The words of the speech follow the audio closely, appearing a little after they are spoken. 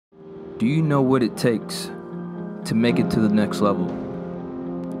Do you know what it takes to make it to the next level?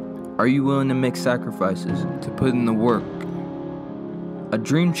 Are you willing to make sacrifices, to put in the work? A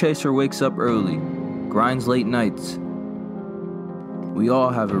dream chaser wakes up early, grinds late nights. We all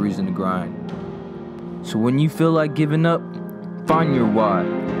have a reason to grind. So when you feel like giving up, find your why,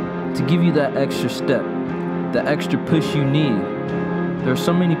 to give you that extra step, the extra push you need. There are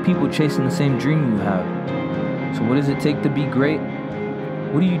so many people chasing the same dream you have. So what does it take to be great?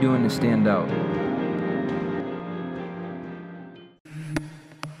 What are you doing to stand out?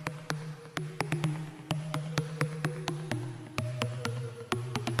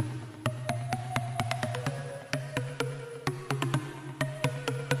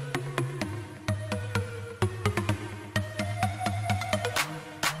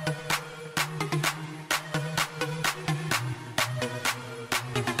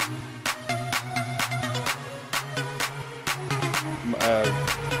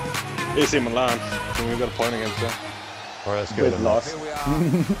 AC Milan, and we've got a point against them. Alright, let's go. Good loss. Here we are at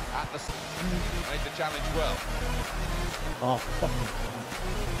the made the challenge well. Oh, fuck.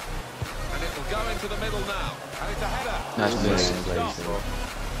 And it will go into the middle now. And it's a header. Nice miss.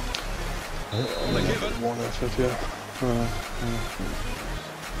 One effort, yeah.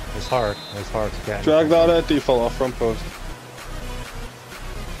 It's hard to get. Drag that out, default off front post.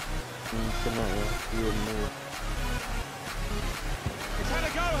 He's had a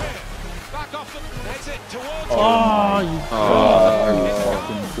go here. Back off them. Heads it towards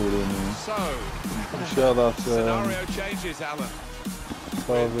I'm sure that's scenario changes, Alan. as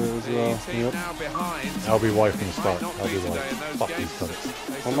well. Yep. Now behind. LB White from the start. LB White. Fuck these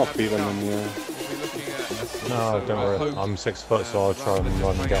cunts. I'm not beating them, yeah. No, don't worry. I'm 6 foot, so I'll try and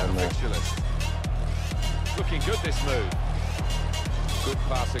run and get in there. Looking good, this move. Good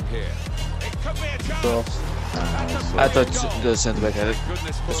passing here. It could be a chance. I thought the centre back had it.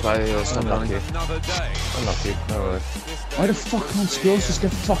 That's why I stopped running. Unlucky. No worries. Why the fuck can't skills just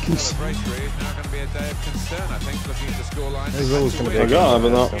get fucking There's always going to be I a got game.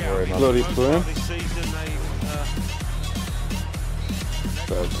 it, but Don't worry, not man. bloody playing.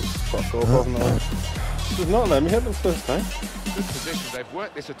 Fuck off, haven't I? She's not letting me hit them first time. Good position. They've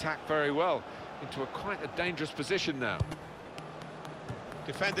worked this attack very well into quite a dangerous position now.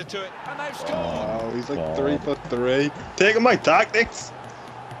 Defender to it, and they've scored. Oh, he's like 3'3". Taking my tactics.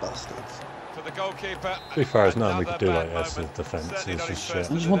 Bastards. For the goalkeeper. To be fair, there's nothing we could do like this as defence. It's just shit.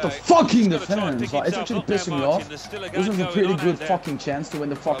 I just want the fucking defense. Like, it's actually pissing me off. This was a pretty good fucking chance to win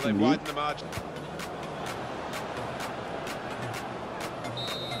the fucking league.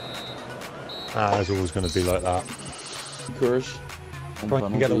 It's always going to be like that. Courage. If I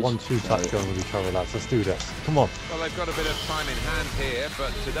can get a 1-2 touch going with each other, lads. Let's do this. Come on. Well, they've got a bit of time in hand here,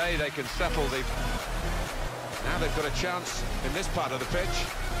 but today they can settle the... Now they've got a chance in this part of the pitch.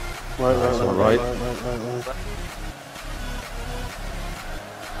 Right.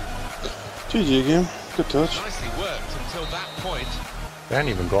 GG game. Good touch. Nicely worked until that point. They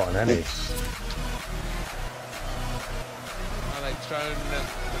haven't even gotten any. Well, they've thrown the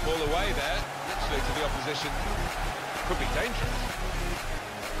ball away there, literally to the opposition. Could be dangerous.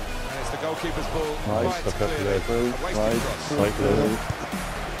 And it's the goalkeeper's ball. Nice, look up there. Right.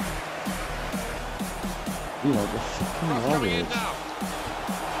 You know, the fucking Coming in Warriors. now.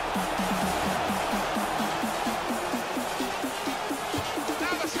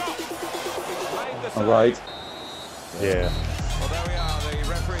 Now the shot. Made the save. Alright. Yeah. Well, there we are. The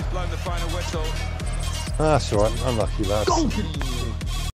referee's blown the final whistle. That's alright. Unlucky, lads. Go!